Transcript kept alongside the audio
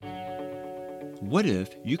What if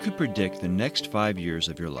you could predict the next 5 years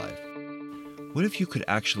of your life? What if you could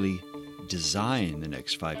actually design the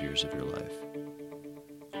next 5 years of your life?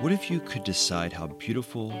 What if you could decide how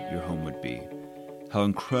beautiful your home would be, how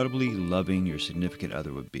incredibly loving your significant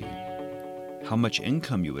other would be, how much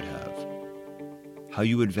income you would have, how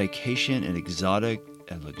you would vacation in exotic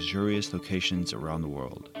and luxurious locations around the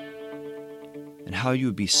world, and how you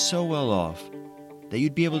would be so well off that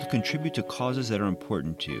you'd be able to contribute to causes that are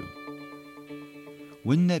important to you?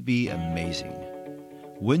 Wouldn't that be amazing?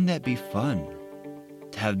 Wouldn't that be fun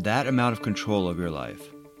to have that amount of control over your life?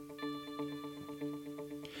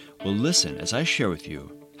 Well, listen as I share with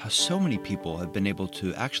you how so many people have been able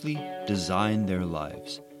to actually design their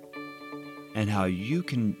lives, and how you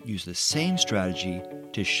can use the same strategy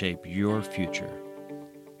to shape your future.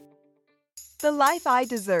 The Life I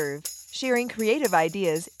Deserve, sharing creative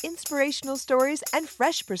ideas, inspirational stories, and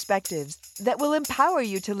fresh perspectives that will empower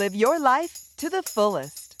you to live your life to the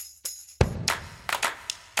fullest.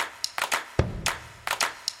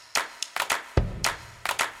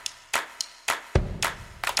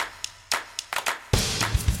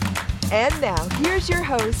 And now, here's your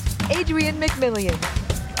host, Adrian McMillian.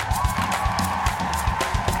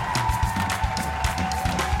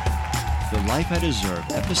 The Life I Deserve,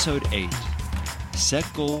 Episode 8. Set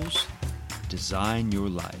goals, design your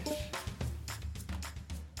life.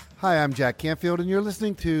 Hi, I'm Jack Canfield, and you're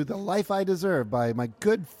listening to The Life I Deserve by my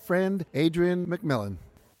good friend, Adrian McMillian.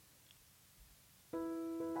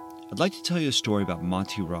 I'd like to tell you a story about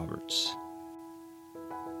Monty Roberts.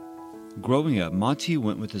 Growing up, Monty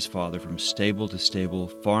went with his father from stable to stable,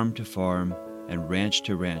 farm to farm, and ranch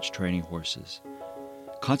to ranch training horses.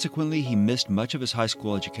 Consequently, he missed much of his high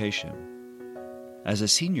school education. As a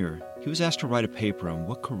senior, he was asked to write a paper on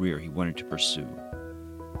what career he wanted to pursue.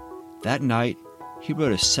 That night, he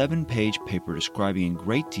wrote a 7-page paper describing in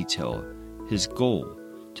great detail his goal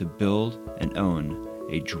to build and own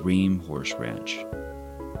a dream horse ranch.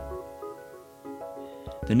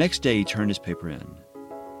 The next day, he turned his paper in.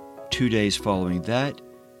 2 days following that,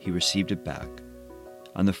 he received it back.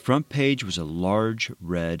 On the front page was a large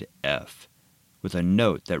red F with a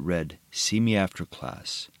note that read, "See me after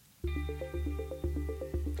class."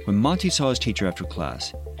 When Monty saw his teacher after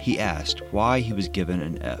class, he asked why he was given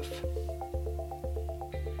an F.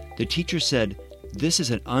 The teacher said, "This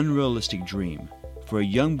is an unrealistic dream. For a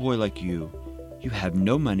young boy like you, you have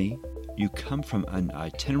no money, you come from an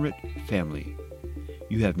itinerant family,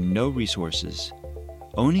 you have no resources.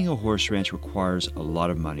 Owning a horse ranch requires a lot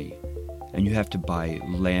of money, and you have to buy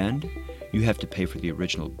land, you have to pay for the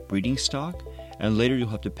original breeding stock, and later you'll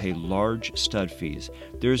have to pay large stud fees.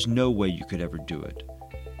 There is no way you could ever do it."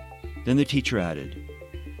 Then the teacher added,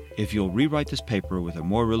 "If you'll rewrite this paper with a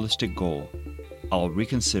more realistic goal, I'll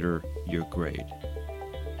reconsider your grade."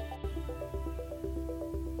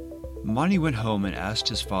 Monty went home and asked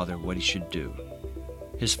his father what he should do.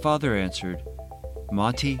 His father answered,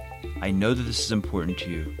 "Monty, I know that this is important to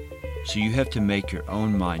you, so you have to make your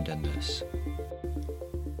own mind on this."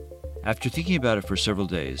 After thinking about it for several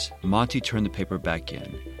days, Monty turned the paper back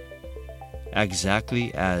in,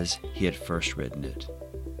 exactly as he had first written it.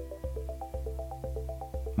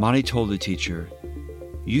 Monty told the teacher,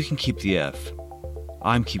 "You can keep the F.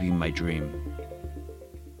 I'm keeping my dream."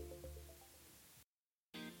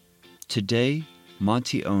 Today,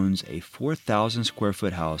 Monty owns a 4,000 square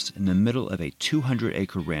foot house in the middle of a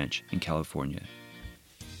 200-acre ranch in California.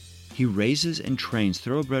 He raises and trains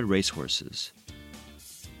thoroughbred racehorses.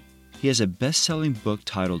 He has a best-selling book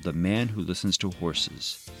titled The Man Who Listens to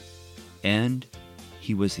Horses, and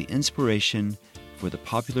he was the inspiration for the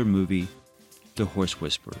popular movie The Horse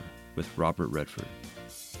Whisperer with Robert Redford.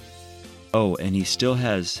 Oh, and he still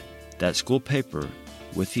has that school paper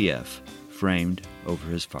with the F framed over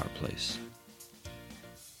his fireplace.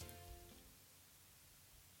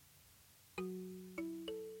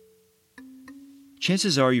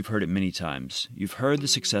 Chances are you've heard it many times. You've heard the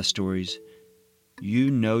success stories. You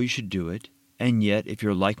know you should do it, and yet, if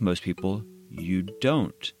you're like most people, you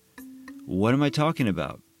don't. What am I talking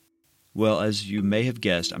about? Well, as you may have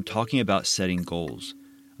guessed, I'm talking about setting goals.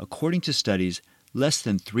 According to studies, less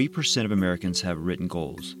than 3% of Americans have written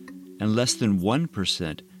goals, and less than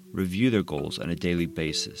 1% review their goals on a daily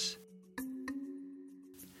basis.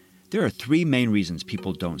 There are 3 main reasons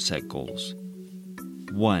people don't set goals.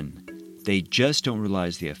 1, they just don't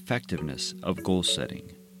realize the effectiveness of goal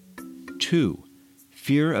setting. 2,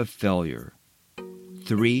 fear of failure.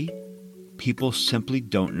 3, people simply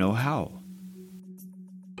don't know how.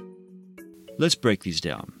 Let's break these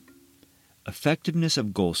down. Effectiveness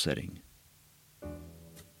of goal setting.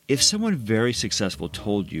 If someone very successful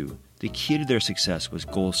told you the key to their success was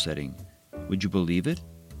goal setting, Would you believe it?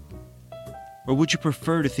 Or would you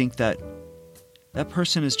prefer to think that that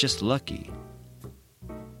person is just lucky?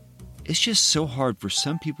 It's just so hard for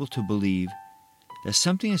some people to believe that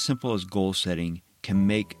something as simple as goal setting can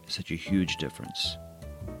make such a huge difference.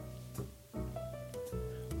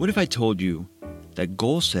 What if I told you that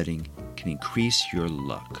goal setting can increase your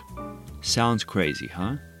luck? Sounds crazy,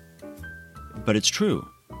 huh? But it's true,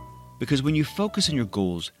 because when you focus on your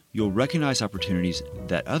goals, you'll recognize opportunities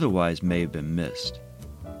that otherwise may have been missed.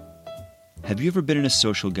 Have you ever been in a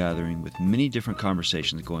social gathering with many different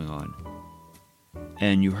conversations going on,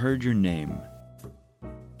 and you heard your name?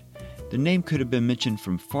 The name could have been mentioned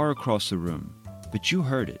from far across the room, but you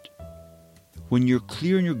heard it. When you're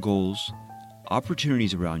clear in your goals,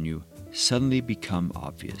 opportunities around you suddenly become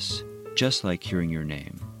obvious, just like hearing your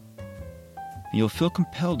name. And you'll feel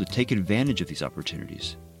compelled to take advantage of these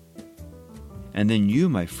opportunities. And then you,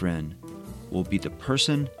 my friend, will be the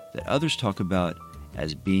person that others talk about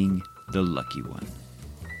as being the lucky one.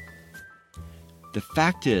 The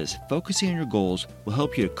fact is, focusing on your goals will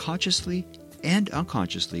help you to consciously and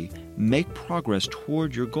unconsciously make progress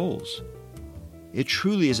toward your goals. It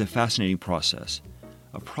truly is a fascinating process,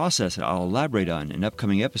 a process that I'll elaborate on in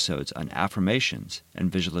upcoming episodes on affirmations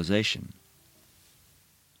and visualization.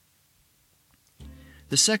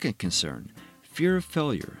 The second concern, fear of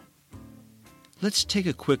failure. Let's take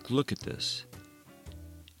a quick look at this.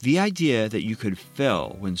 The idea that you could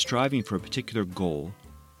fail when striving for a particular goal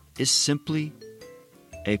is simply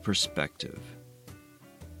a perspective.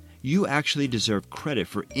 You actually deserve credit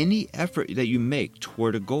for any effort that you make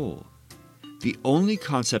toward a goal. The only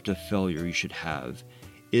concept of failure you should have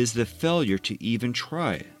is the failure to even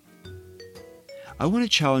try. I want to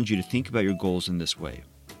challenge you to think about your goals in this way.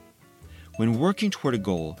 When working toward a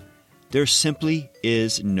goal, there simply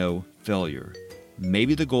is no failure.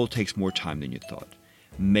 Maybe the goal takes more time than you thought.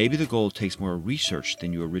 Maybe the goal takes more research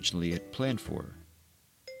than you originally had planned for.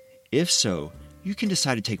 If so, you can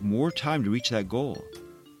decide to take more time to reach that goal,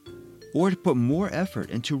 or to put more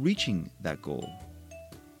effort into reaching that goal.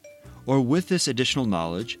 Or with this additional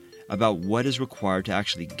knowledge about what is required to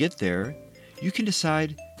actually get there, you can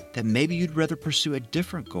decide that maybe you'd rather pursue a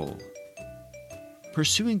different goal.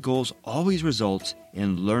 Pursuing goals always results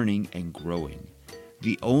in learning and growing.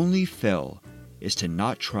 The only fail is to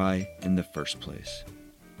not try in the first place.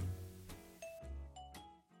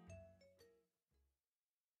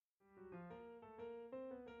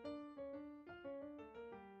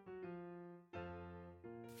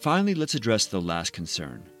 Finally, let's address the last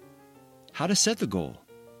concern, how to set the goal.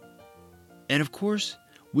 And of course,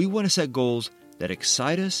 we want to set goals that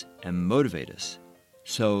excite us and motivate us.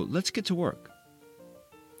 So let's get to work.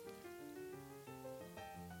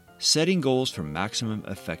 Setting goals for maximum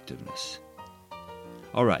effectiveness.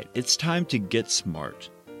 All right, it's time to get SMART.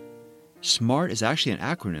 SMART is actually an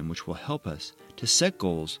acronym which will help us to set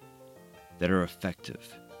goals that are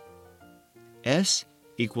effective. S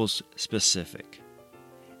equals specific.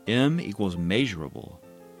 M equals measurable.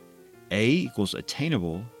 A equals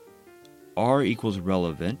attainable. R equals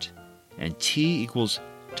relevant. And T equals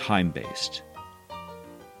time-based.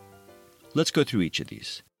 Let's go through each of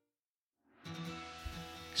these.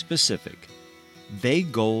 Specific.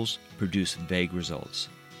 Vague goals produce vague results.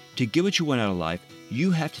 To get what you want out of life,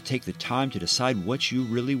 you have to take the time to decide what you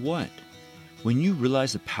really want. When you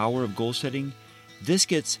realize the power of goal setting, this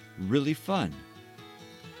gets really fun.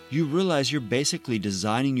 You realize you're basically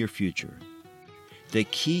designing your future. The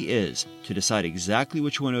key is to decide exactly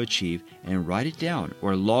what you want to achieve and write it down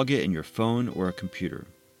or log it in your phone or a computer.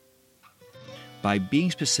 By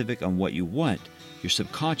being specific on what you want, your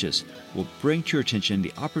subconscious will bring to your attention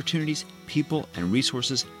the opportunities, people, and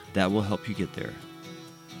resources that will help you get there.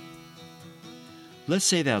 Let's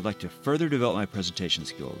say that I'd like to further develop my presentation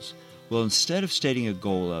skills. Well, instead of stating a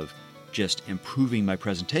goal of just improving my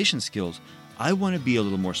presentation skills, I want to be a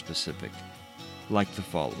little more specific, like the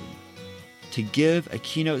following. To give a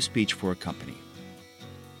keynote speech for a company.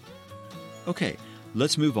 Okay,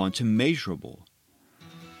 let's move on to measurable.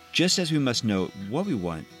 Just as we must know what we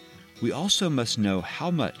want, we also must know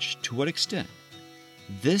how much, to what extent.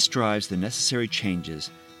 This drives the necessary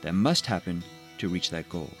changes that must happen to reach that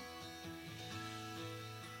goal.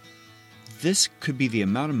 This could be the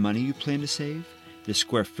amount of money you plan to save, the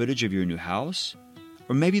square footage of your new house,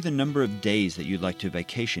 or maybe the number of days that you'd like to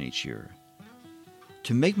vacation each year.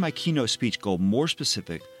 To make my keynote speech goal more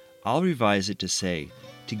specific, I'll revise it to say,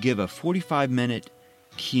 to give a 45-minute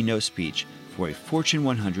keynote speech for a Fortune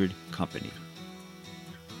 100 company.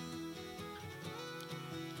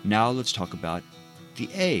 Now let's talk about the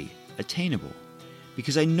A, attainable.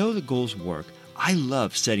 Because I know that goals work, I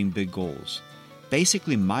love setting big goals.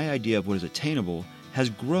 Basically, my idea of what is attainable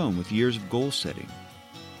has grown with years of goal setting.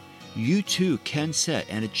 You too can set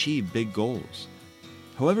and achieve big goals.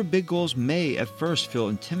 However, big goals may at first feel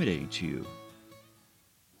intimidating to you.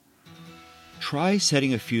 Try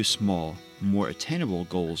setting a few small, more attainable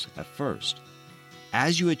goals at first.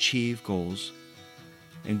 As you achieve goals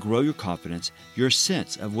and grow your confidence, your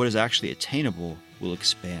sense of what is actually attainable will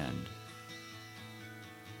expand.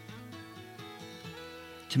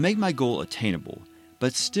 To make my goal attainable,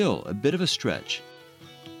 but still a bit of a stretch,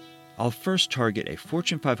 I'll first target a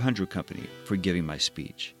Fortune 500 company for giving my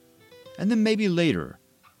speech. And then maybe later,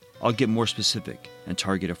 I'll get more specific and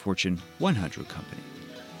target a Fortune 100 company.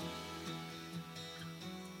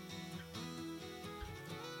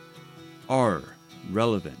 R.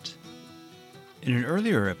 Relevant. In an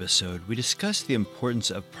earlier episode, we discussed the importance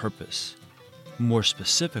of purpose. More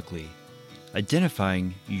specifically,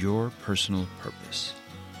 identifying your personal purpose.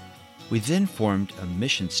 We then formed a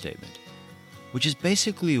mission statement, which is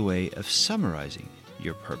basically a way of summarizing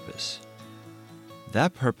your purpose.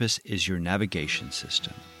 That purpose is your navigation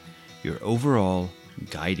system, your overall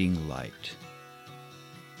guiding light.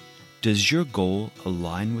 Does your goal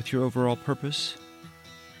align with your overall purpose?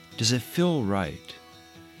 Does it feel right?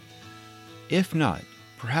 If not,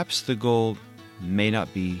 perhaps the goal may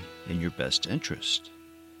not be in your best interest.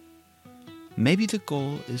 Maybe the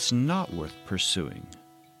goal is not worth pursuing.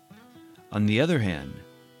 On the other hand,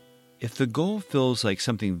 if the goal feels like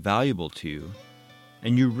something valuable to you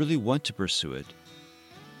and you really want to pursue it,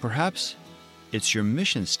 perhaps it's your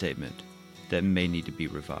mission statement that may need to be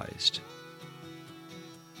revised.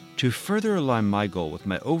 To further align my goal with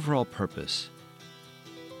my overall purpose,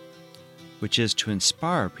 which is to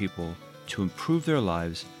inspire people to improve their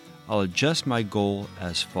lives, I'll adjust my goal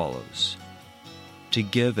as follows: to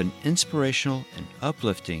give an inspirational and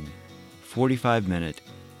uplifting 45-minute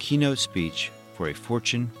keynote speech for a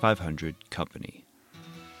Fortune 500 company.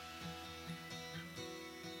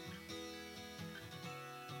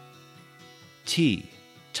 T.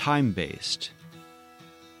 Time-based.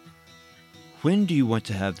 When do you want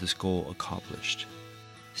to have this goal accomplished?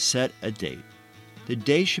 Set a date. The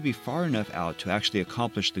day should be far enough out to actually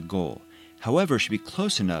accomplish the goal. However, it should be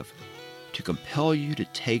close enough to compel you to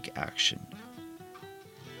take action.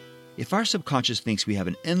 If our subconscious thinks we have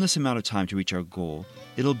an endless amount of time to reach our goal,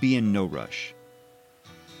 it'll be in no rush.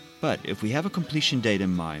 But if we have a completion date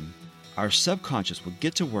in mind, our subconscious will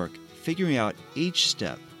get to work figuring out each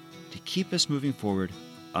step to keep us moving forward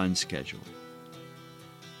unscheduled.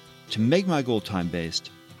 To make my goal time-based,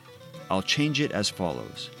 I'll change it as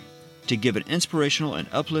follows: to give an inspirational and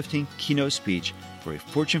uplifting keynote speech for a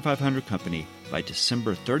Fortune 500 company by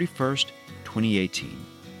December 31st, 2018.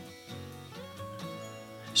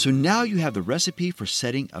 So now you have the recipe for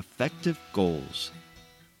setting effective goals.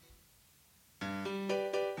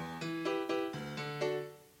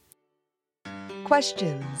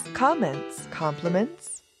 Questions, comments,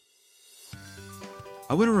 compliments?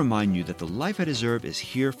 I want to remind you that the Life I Deserve is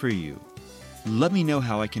here for you. Let me know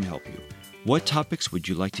how I can help you. What topics would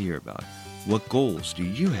you like to hear about? What goals do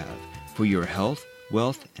you have for your health,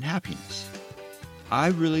 wealth, and happiness? I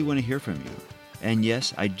really want to hear from you. And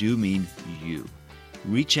yes, I do mean you.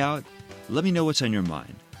 Reach out, let me know what's on your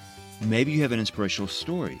mind. Maybe you have an inspirational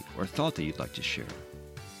story or thought that you'd like to share.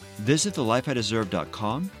 Visit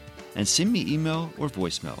thelifeideserve.com and send me email or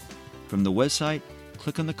voicemail. From the website,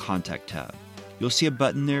 click on the Contact tab. You'll see a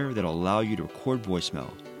button there that'll allow you to record voicemail.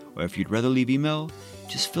 Or if you'd rather leave email,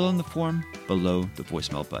 just fill in the form below the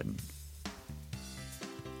voicemail button.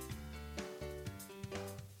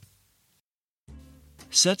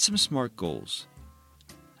 Set some SMART goals.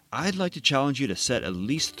 I'd like to challenge you to set at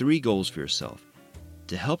least 3 goals for yourself.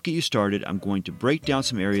 To help get you started, I'm going to break down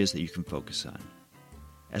some areas that you can focus on.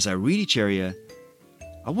 As I read each area,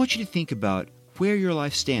 I want you to think about where your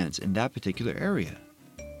life stands in that particular area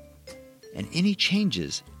and any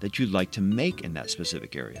changes that you'd like to make in that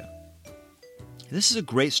specific area. This is a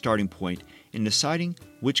great starting point in deciding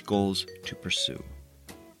which goals to pursue.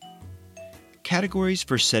 Categories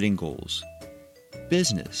for setting goals: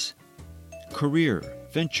 business, career,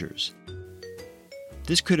 ventures.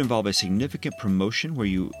 This could involve a significant promotion where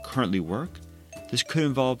you currently work. This could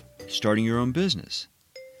involve starting your own business.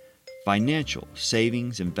 Financial,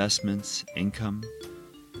 savings, investments, income.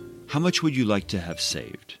 How much would you like to have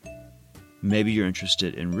saved? Maybe you're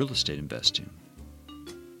interested in real estate investing.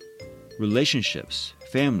 Relationships,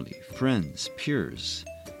 family, friends, peers.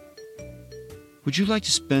 Would you like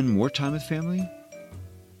to spend more time with family?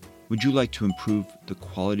 Would you like to improve the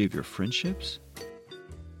quality of your friendships?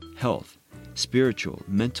 Health, spiritual,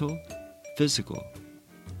 mental, physical.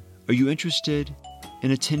 Are you interested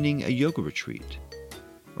in attending a yoga retreat.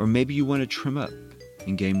 Or maybe you want to trim up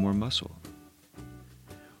and gain more muscle.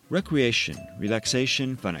 Recreation,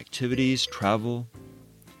 relaxation, fun activities, travel.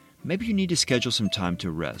 Maybe you need to schedule some time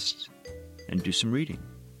to rest and do some reading.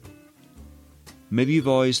 Maybe you've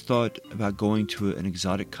always thought about going to an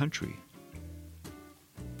exotic country.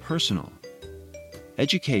 Personal,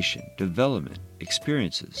 education, development,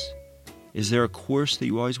 experiences. Is there a course that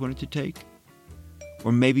you always wanted to take?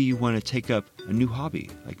 Or maybe you want to take up a new hobby,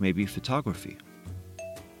 like maybe photography.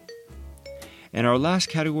 And our last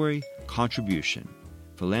category, contribution,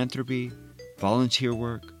 philanthropy, volunteer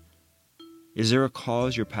work. Is there a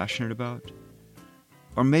cause you're passionate about?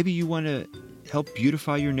 Or maybe you want to help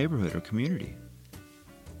beautify your neighborhood or community.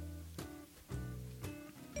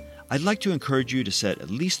 I'd like to encourage you to set at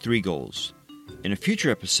least 3 goals. In a future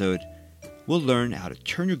episode, we'll learn how to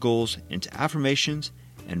turn your goals into affirmations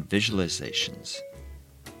and visualizations.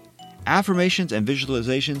 Affirmations and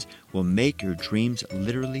visualizations will make your dreams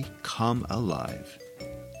literally come alive.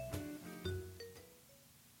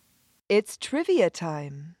 It's trivia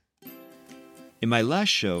time. In my last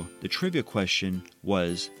show, the trivia question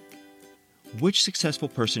was, which successful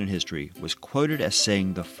person in history was quoted as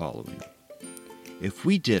saying the following? If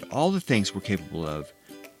we did all the things we're capable of,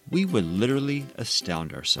 we would literally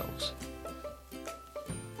astound ourselves.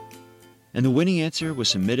 And the winning answer was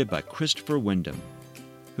submitted by Christopher Wyndham,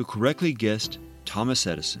 who correctly guessed Thomas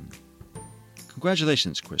Edison.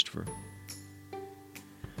 Congratulations, Christopher.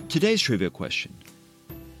 Today's trivia question.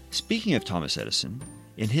 Speaking of Thomas Edison,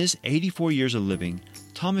 in his 84 years of living,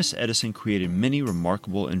 Thomas Edison created many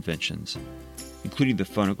remarkable inventions, including the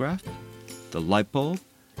phonograph, the light bulb,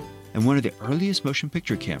 and one of the earliest motion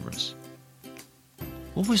picture cameras.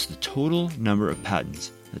 What was the total number of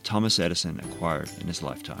patents that Thomas Edison acquired in his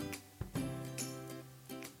lifetime?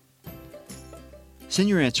 Send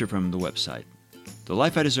your answer from the website,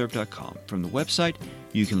 thelifeideserve.com. From the website,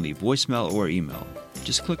 you can leave voicemail or email.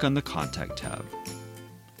 Just click on the Contact tab.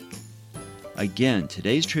 Again,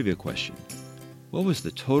 today's trivia question. What was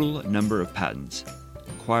the total number of patents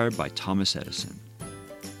acquired by Thomas Edison?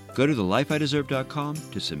 Go to thelifeideserve.com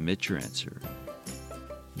to submit your answer.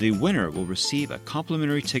 The winner will receive a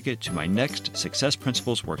complimentary ticket to my next Success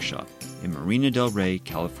Principles workshop in Marina del Rey,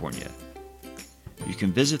 California. You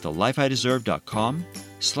can visit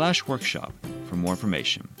thelifeideserve.com/workshop for more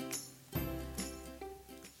information.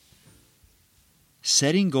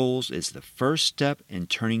 Setting goals is the first step in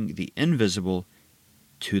turning the invisible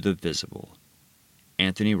to the visible.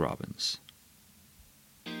 Anthony Robbins.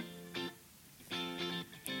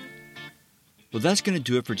 Well, that's going to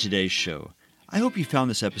do it for today's show. I hope you found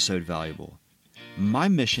this episode valuable. My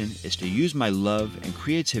mission is to use my love and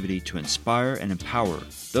creativity to inspire and empower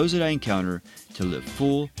those that I encounter to live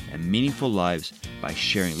full and meaningful lives by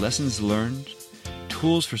sharing lessons learned,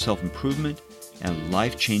 tools for self-improvement, and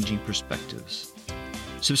life-changing perspectives.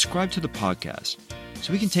 Subscribe to the podcast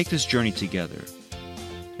so we can take this journey together.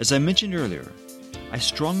 As I mentioned earlier, I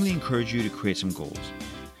strongly encourage you to create some goals,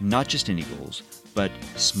 not just any goals, but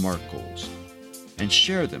SMART goals, and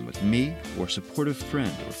share them with me or a supportive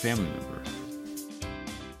friend or family member.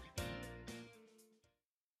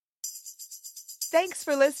 Thanks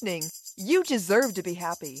for listening. You deserve to be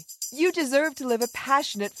happy. You deserve to live a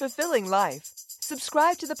passionate, fulfilling life.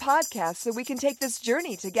 Subscribe to the podcast so we can take this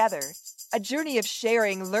journey together. A journey of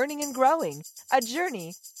sharing, learning, and growing. A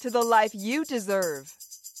journey to the life you deserve.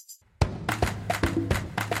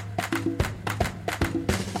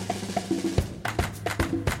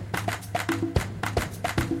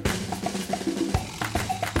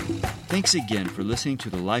 Thanks again for listening to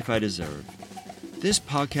The Life I Deserve. This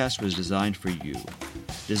podcast was designed for you,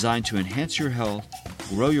 designed to enhance your health,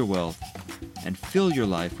 grow your wealth, and fill your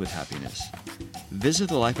life with happiness.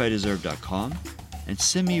 Visit thelifeideserve.com and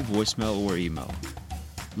send me a voicemail or email.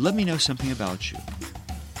 Let me know something about you.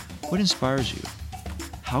 What inspires you?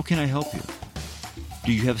 How can I help you?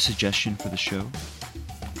 Do you have a suggestion for the show?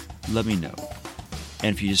 Let me know.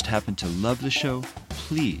 And if you just happen to love the show,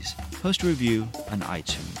 please post a review on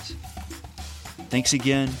iTunes. Thanks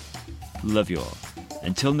again. Love you all.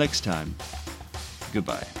 Until next time,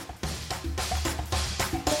 goodbye.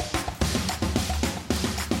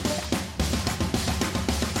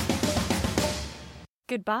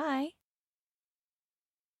 Goodbye.